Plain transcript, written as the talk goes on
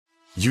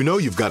You know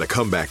you've got a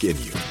comeback in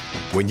you.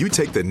 When you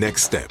take the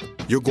next step,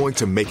 you're going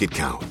to make it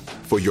count.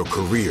 For your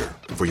career,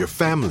 for your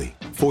family,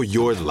 for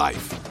your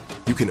life.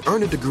 You can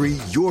earn a degree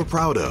you're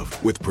proud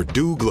of with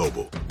Purdue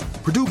Global.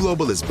 Purdue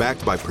Global is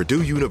backed by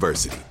Purdue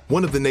University,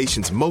 one of the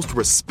nation's most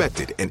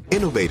respected and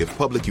innovative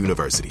public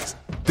universities.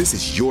 This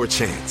is your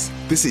chance.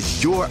 This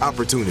is your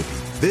opportunity.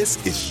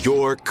 This is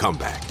your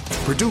comeback.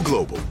 Purdue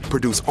Global,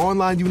 Purdue's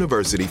online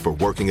university for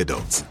working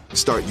adults.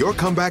 Start your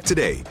comeback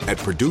today at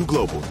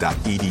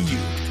purdueglobal.edu.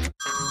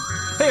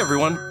 Hey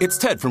everyone, it's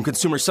Ted from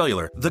Consumer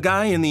Cellular, the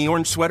guy in the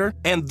orange sweater,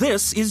 and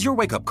this is your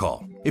wake-up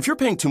call. If you're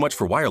paying too much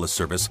for wireless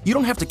service, you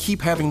don't have to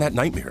keep having that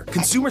nightmare.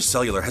 Consumer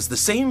Cellular has the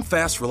same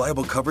fast,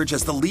 reliable coverage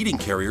as the leading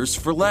carriers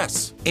for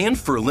less. And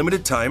for a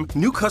limited time,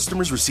 new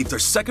customers receive their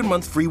second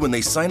month free when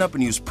they sign up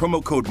and use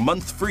promo code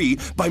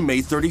MONTHFREE by May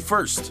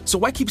 31st. So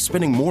why keep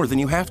spending more than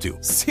you have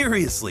to?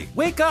 Seriously,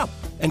 wake up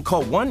and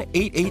call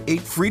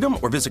 1-888-FREEDOM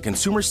or visit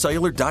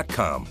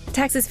consumercellular.com.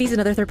 Taxes, fees,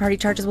 and other third-party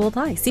charges will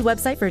apply. See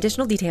website for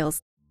additional details.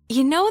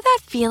 You know that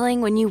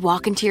feeling when you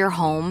walk into your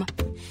home,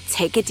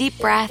 take a deep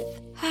breath,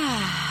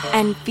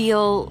 and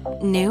feel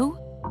new?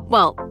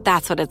 Well,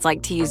 that's what it's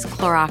like to use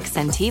Clorox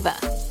Scentiva.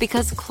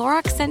 Because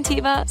Clorox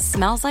Scentiva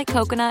smells like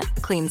coconut,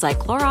 cleans like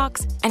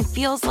Clorox, and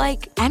feels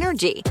like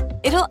energy.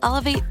 It'll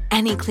elevate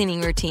any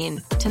cleaning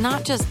routine to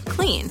not just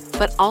clean,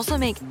 but also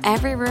make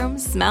every room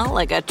smell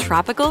like a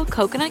tropical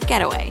coconut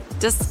getaway.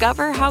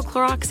 Discover how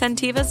Clorox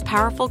Scentiva's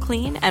powerful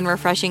clean and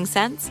refreshing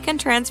scents can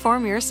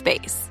transform your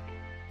space.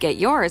 Get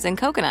yours in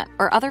coconut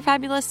or other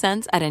fabulous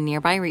scents at a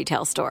nearby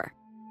retail store.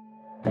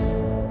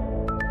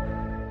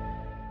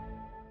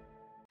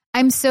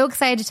 I'm so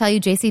excited to tell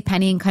you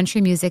JCPenney and country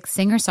music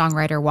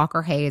singer-songwriter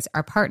Walker Hayes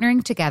are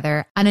partnering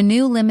together on a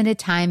new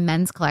limited-time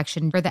men's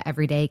collection for the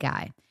everyday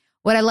guy.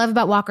 What I love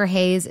about Walker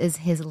Hayes is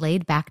his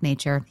laid-back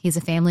nature. He's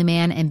a family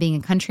man, and being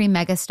a country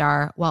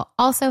megastar while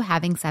also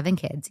having 7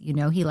 kids, you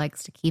know he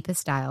likes to keep his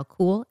style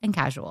cool and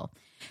casual.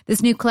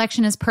 This new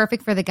collection is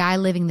perfect for the guy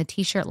living the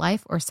t-shirt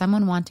life or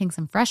someone wanting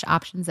some fresh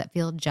options that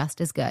feel just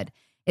as good.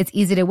 It's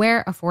easy to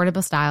wear,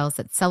 affordable styles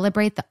that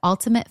celebrate the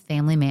ultimate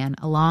family man,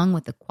 along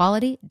with the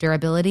quality,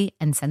 durability,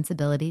 and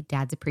sensibility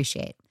dads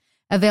appreciate.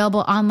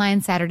 Available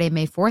online Saturday,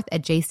 May 4th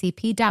at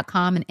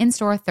jcp.com and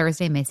in-store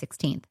Thursday, May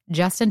 16th.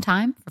 Just in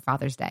time for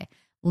Father's Day.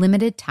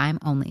 Limited time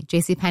only.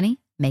 JCPenney,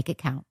 make it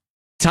count.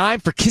 Time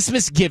for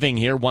KIISMAS Giving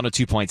here,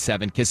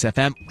 102.7 KISS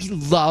FM. We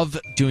love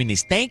doing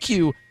these. Thank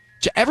you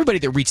to everybody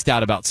that reached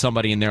out about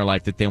somebody in their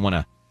life that they want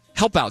to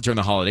help out during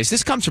the holidays.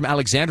 This comes from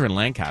Alexandra in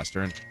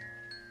Lancaster. And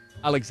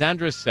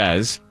Alexandra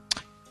says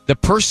the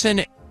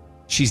person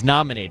she's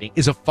nominating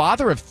is a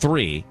father of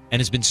 3 and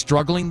has been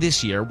struggling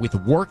this year with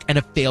work and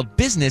a failed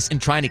business and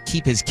trying to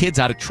keep his kids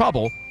out of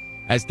trouble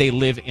as they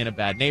live in a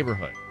bad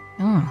neighborhood.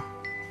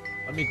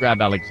 Let me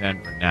grab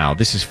Alexandra now.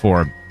 This is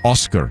for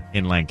Oscar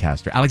in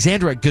Lancaster.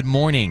 Alexandra, good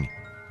morning.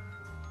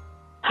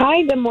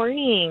 Hi, good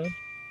morning.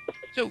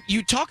 So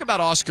you talk about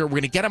Oscar. We're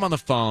going to get him on the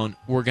phone.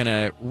 We're going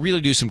to really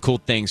do some cool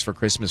things for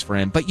Christmas for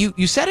him. But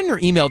you said in your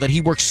email that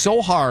he works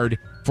so hard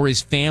for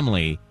his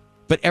family,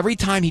 but every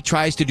time he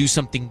tries to do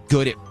something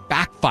good, it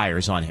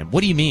backfires on him.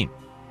 What do you mean?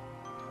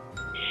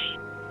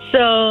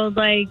 So,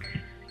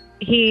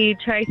 he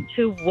tries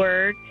to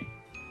work,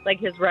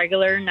 his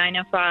regular 9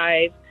 to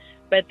 5,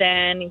 but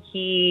then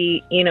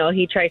he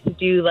tries to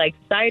do,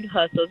 side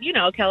hustles.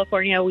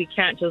 California, we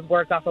can't just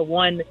work off of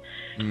one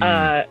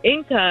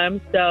income,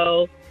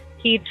 so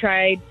he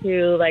tried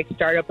to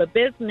start up a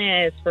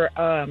business for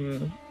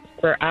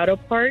auto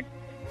parts,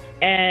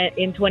 and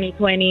in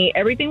 2020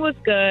 everything was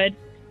good,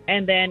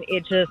 and then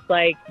it just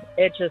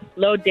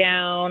slowed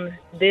down.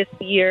 This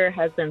year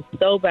has been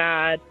so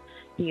bad.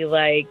 He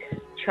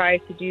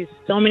tries to do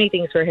so many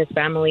things for his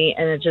family,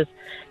 and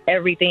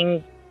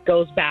everything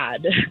goes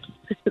bad.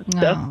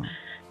 So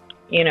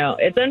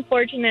it's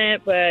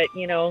unfortunate, but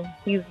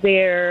he's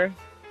there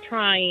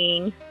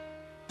trying.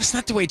 That's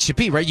not the way it should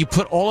be, right? You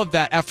put all of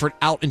that effort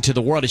out into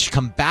the world. It should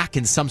come back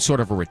in some sort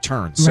of a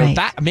return. So Right.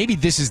 maybe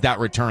this is that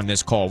return,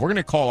 this call. We're going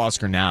to call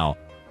Oscar now.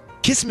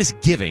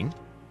 KIISMAS Giving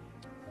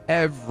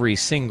every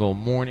single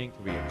morning.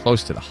 We get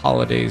close to the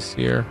holidays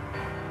here.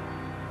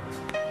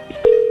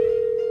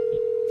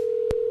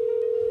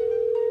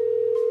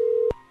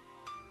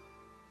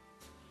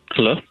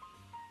 Hello?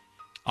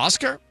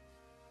 Oscar?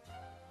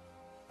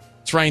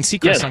 It's Ryan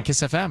Seacrest Yes. on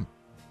KISS FM.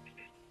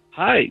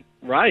 Hi,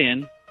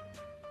 Ryan.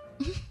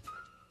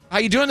 How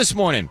you doing this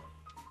morning?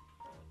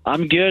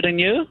 I'm good, and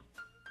you?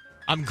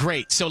 I'm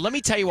great. So let me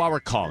tell you why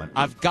we're calling.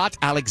 I've got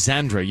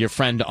Alexandra, your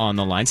friend, on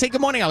the line. Say good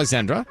morning,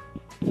 Alexandra.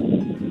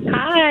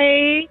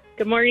 Hi,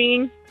 good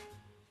morning.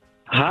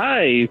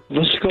 Hi,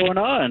 what's going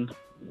on?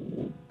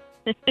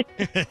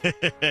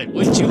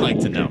 Wouldn't you like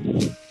to know?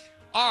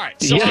 All right.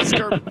 So, Yeah.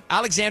 Oscar,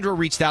 Alexandra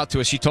reached out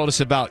to us. She told us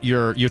about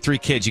your 3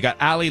 kids. You got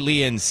Allie,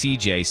 Leah, and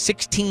CJ,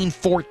 16,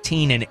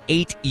 14, and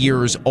 8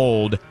 years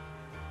old.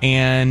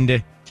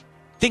 And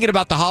thinking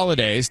about the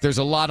holidays, there's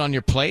a lot on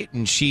your plate,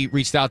 and she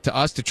reached out to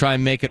us to try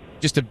and make it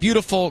just a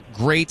beautiful,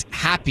 great,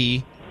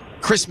 happy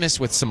Christmas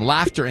with some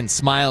laughter and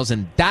smiles,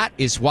 and that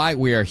is why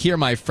we are here,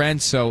 my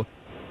friend. So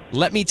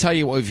let me tell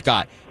you what we've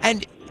got.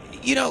 And,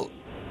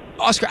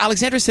 Oscar,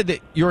 Alexandra said that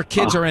your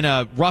kids are in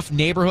a rough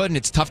neighborhood and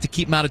it's tough to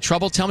keep them out of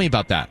trouble. Tell me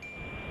about that.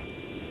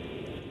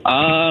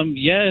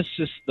 Yes,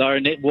 it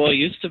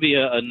used to be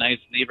a nice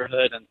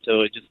neighborhood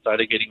until it just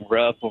started getting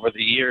rough over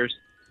the years.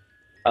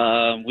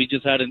 We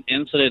just had an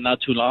incident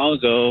not too long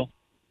ago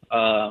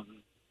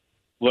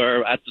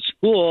where at the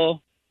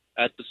school,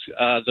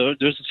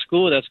 there's a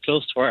school that's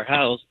close to our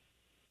house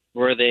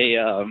where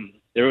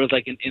there was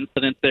like an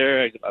incident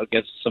there. I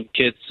guess some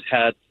kids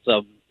had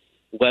some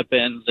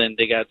weapons and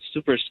they got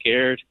super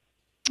scared.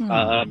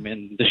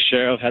 And the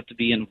sheriff had to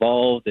be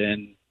involved,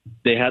 and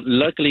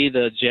luckily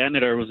the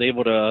janitor was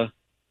able to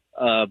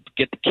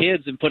get the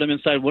kids and put them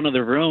inside one of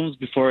the rooms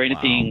before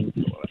anything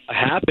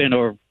happened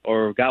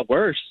or got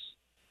worse.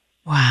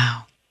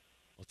 Wow.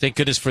 Well, thank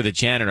goodness for the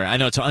janitor. I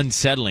know it's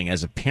unsettling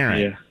as a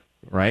parent,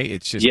 right?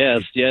 It's just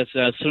yes.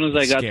 As soon as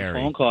I got scary. the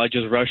phone call, I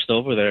just rushed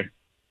over there.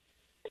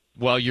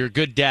 Well, you're a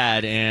good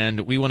dad,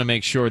 and we want to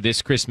make sure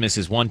this Christmas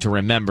is one to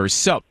remember.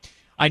 So,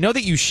 I know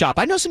that you shop.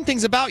 I know some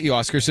things about you,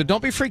 Oscar, so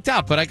don't be freaked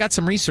out, but I got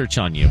some research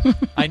on you.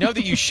 I know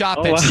that you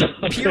shop at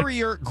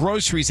Superior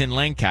Groceries in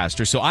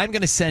Lancaster, so I'm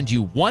going to send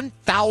you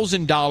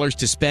 $1,000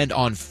 to spend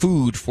on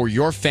food for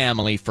your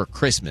family for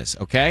Christmas,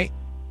 okay?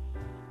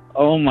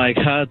 Oh, my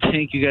God.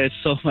 Thank you guys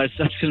so much.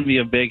 That's going to be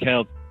a big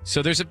help.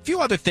 So there's a few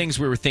other things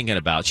we were thinking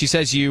about. She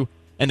says you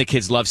and the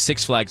kids love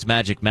Six Flags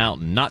Magic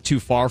Mountain, not too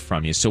far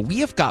from you. So we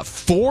have got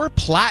 4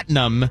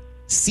 platinum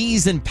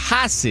season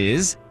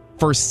passes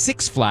for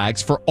Six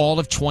Flags for all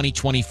of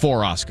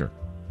 2024, Oscar.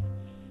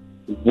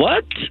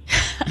 What?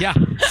 Yeah,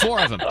 4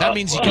 of them. That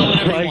means you go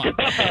whenever you want.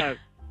 God.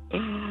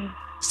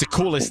 It's the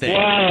coolest thing.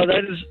 Wow,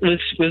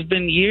 it's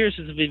been years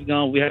since we've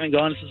gone. We haven't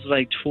gone since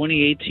like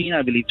 2018,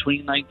 I believe,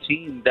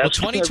 2019. Well,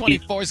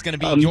 2024 is going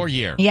to be your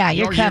year. Yeah,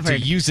 you're covered. Year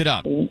to use it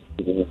up.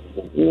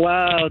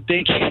 Wow,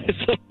 thank you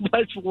so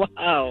much.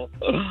 Wow.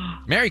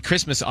 Merry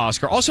Christmas,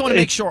 Oscar. Also want to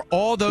make sure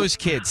all those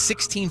kids,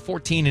 16,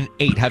 14, and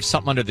 8, have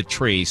something under the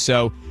tree.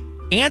 So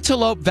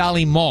Antelope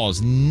Valley Mall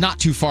is not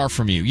too far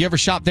from you. You ever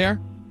shop there?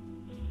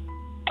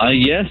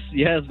 Yes,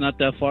 not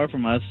that far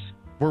from us.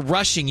 We're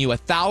rushing you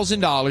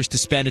 $1,000 to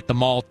spend at the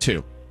mall,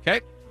 too. Okay?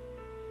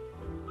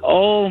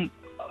 Oh,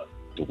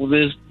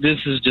 this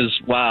is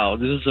just, wow.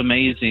 This is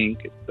amazing.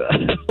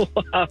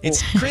 Wow.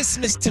 It's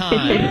Christmas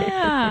time.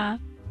 Yeah.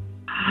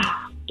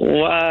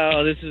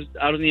 Wow,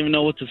 I don't even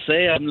know what to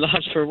say. I'm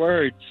lost for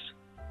words.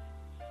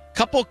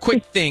 Couple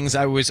quick things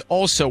I was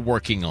also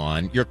working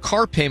on. Your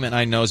car payment,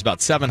 I know, is about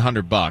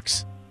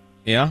 $700.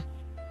 Yeah?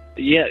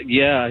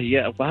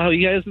 Yeah. Wow,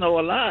 you guys know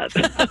a lot.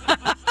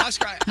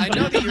 Oscar, I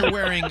know that you're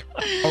wearing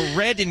a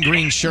red and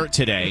green shirt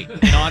today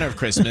in honor of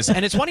Christmas,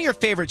 and it's one of your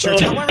favorite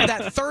shirts. However,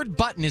 that third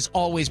button is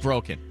always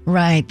broken.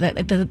 Right.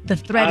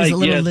 The thread is a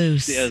little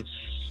loose.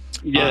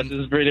 Yes,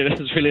 it's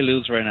really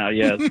loose right now,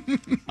 yes.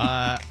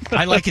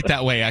 I like it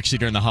that way, actually,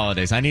 during the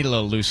holidays. I need a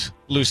little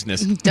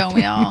looseness. Don't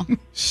we all?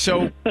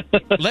 So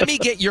let me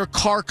get your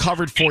car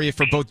covered for you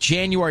for both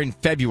January and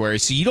February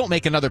so you don't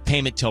make another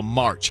payment till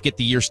March. Get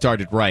the year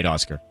started right,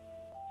 Oscar.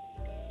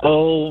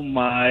 Oh,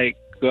 my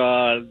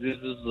God. This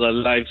is a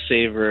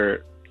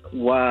lifesaver.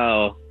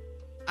 Wow.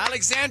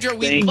 Alexandra,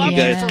 we love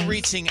you for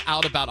reaching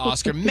out about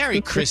Oscar.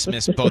 Merry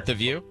Christmas, both of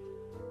you.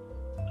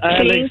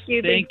 Alex,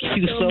 thank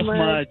you so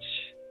much.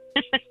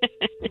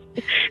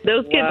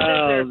 Those kids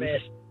deserve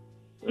it.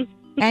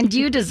 And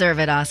you deserve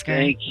it, Oscar.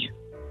 Thank you.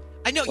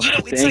 I know.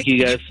 It's Thank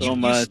you guys so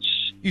much.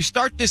 You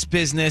start this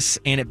business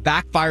and it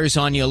backfires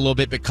on you a little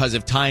bit because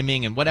of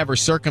timing and whatever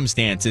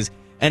circumstances,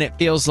 and it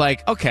feels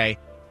like, okay,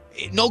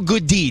 no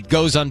good deed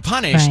goes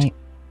unpunished. Right.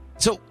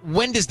 So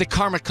when does the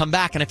karma come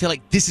back? And I feel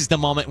like this is the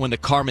moment when the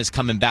karma is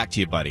coming back to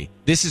you, buddy.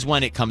 This is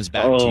when it comes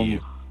back to you.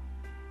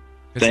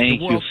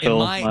 Thank you so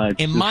much.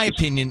 In my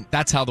opinion,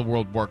 that's how the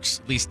world works.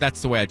 At least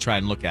that's the way I try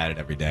and look at it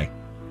every day.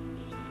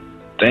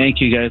 Thank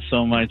you guys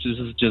so much. This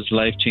is just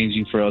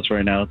life-changing for us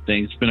right now.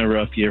 It's been a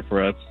rough year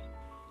for us.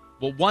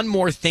 Well, one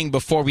more thing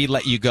before we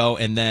let you go,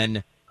 and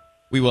then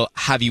we will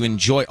have you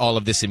enjoy all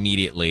of this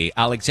immediately.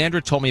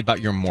 Alexandra told me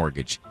about your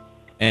mortgage,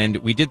 and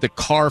we did the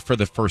car for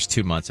the first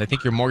 2 months. I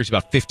think your mortgage is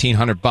about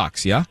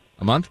 $1,500, yeah?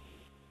 A month?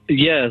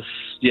 Yes,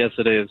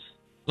 it is.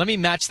 Let me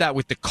match that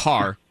with the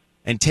car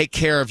and take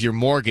care of your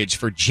mortgage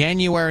for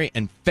January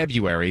and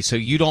February so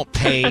you don't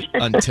pay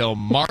until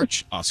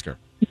March, Oscar.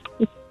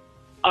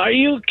 Are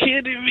you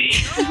kidding me?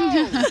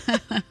 No,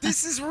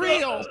 this is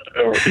real.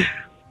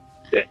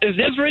 Is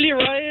this really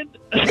Ryan?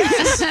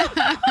 Yes.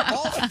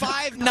 All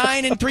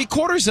 5'9" and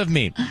 3/4 of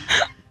me.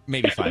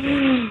 Maybe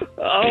 5'8".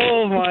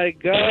 Oh, my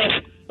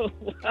God.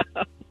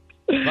 Wow.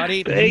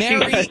 Buddy, Thank you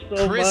Merry guys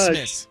so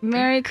Christmas. much.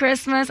 Merry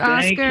Christmas,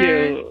 Oscar. Thank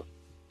you.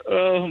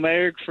 Oh,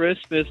 Merry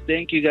Christmas.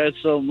 Thank you guys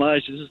so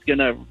much. This is going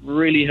to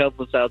really help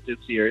us out this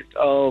year.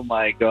 Oh,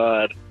 my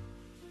God.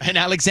 And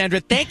Alexandra,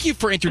 thank you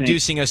for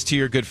introducing us to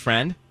your good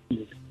friend.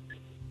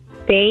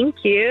 Thank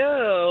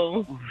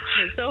you.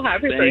 I'm so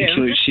happy for him.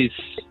 Thank you.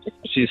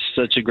 She's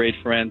such a great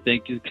friend.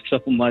 Thank you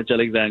so much,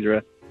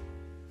 Alexandra.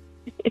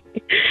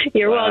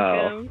 You're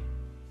welcome.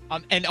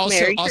 And also,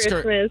 Merry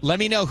Oscar, Christmas. let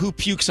me know who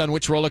pukes on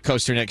which roller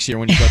coaster next year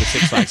when you go to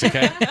Six Flags,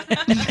 okay?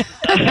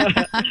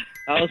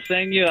 I'll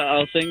send you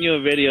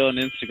a video on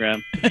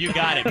Instagram. You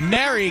got it.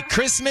 Merry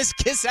Christmas,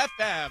 Kiss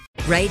FM.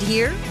 Right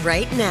here,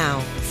 right now.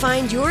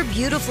 Find your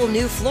beautiful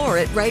new floor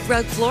at Right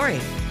Rug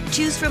Flooring.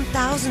 Choose from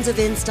thousands of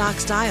in-stock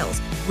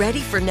styles, ready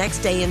for next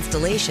day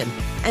installation,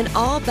 and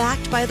all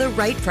backed by the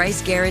right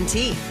price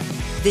guarantee.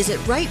 Visit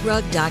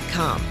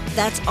rightrug.com.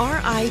 That's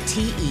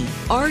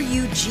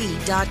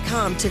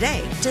RITERUG.com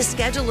today to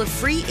schedule a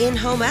free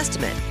in-home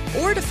estimate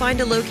or to find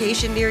a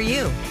location near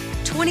you.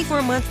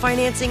 24-month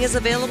financing is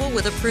available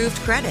with approved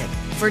credit.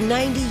 For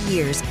 90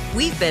 years,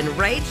 we've been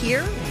right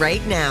here,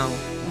 right now.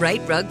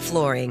 Right Rug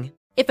Flooring.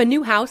 If a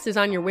new house is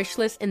on your wish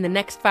list in the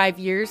next 5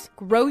 years,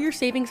 grow your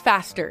savings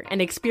faster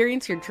and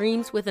experience your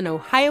dreams with an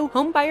Ohio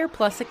Homebuyer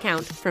Plus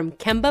account from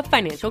Kemba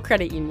Financial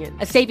Credit Union.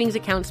 A savings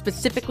account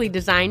specifically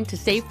designed to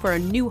save for a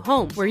new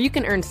home where you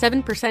can earn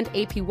 7%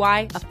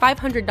 APY, a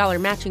 $500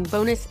 matching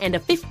bonus, and a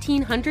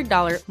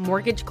 $1,500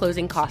 mortgage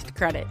closing cost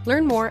credit.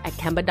 Learn more at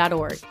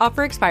Kemba.org.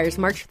 Offer expires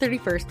March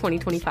 31st,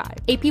 2025.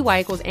 APY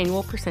equals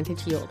annual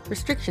percentage yield.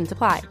 Restrictions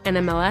apply.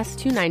 NMLS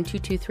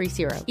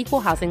 292230.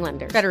 Equal housing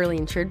lender. Federally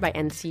insured by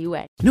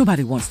NCUA.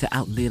 Nobody wants to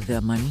outlive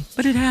their money,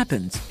 but it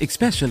happens,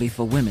 especially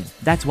for women.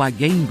 That's why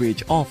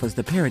Gainbridge offers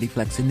the Parity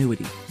Flex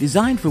annuity,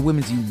 designed for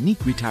women's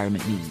unique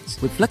retirement needs,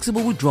 with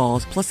flexible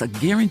withdrawals plus a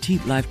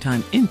guaranteed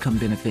lifetime income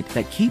benefit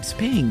that keeps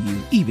paying you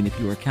even if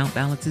your account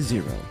balance is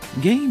zero.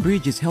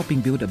 Gainbridge is helping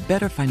build a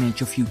better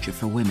financial future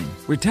for women.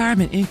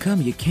 Retirement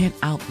income you can't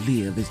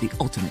outlive is the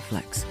ultimate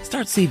flex.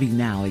 Start saving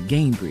now at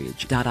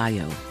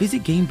Gainbridge.io.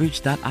 Visit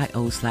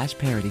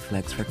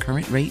Gainbridge.io/ParityFlex for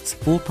current rates,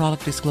 full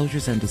product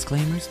disclosures and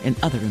disclaimers, and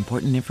other important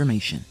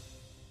information.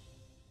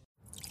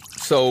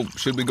 So,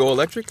 should we go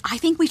electric? I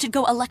think we should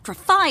go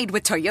electrified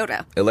with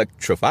Toyota.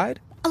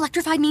 Electrified?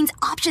 Electrified means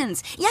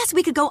options. Yes,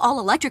 we could go all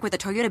electric with the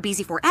Toyota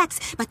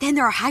BZ4X, but then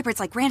there are hybrids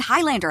like Grand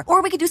Highlander,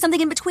 or we could do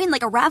something in between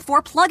like a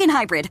RAV4 plug-in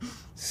hybrid.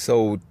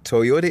 So,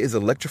 Toyota is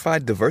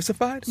electrified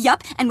diversified?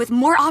 Yup, and with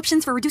more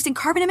options for reducing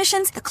carbon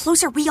emissions, the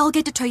closer we all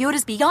get to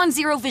Toyota's Beyond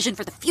Zero vision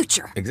for the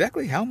future.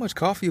 Exactly how much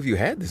coffee have you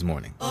had this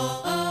morning?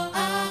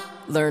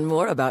 Learn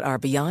more about our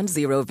Beyond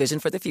Zero vision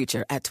for the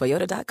future at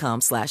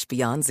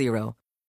toyota.com/beyond zero.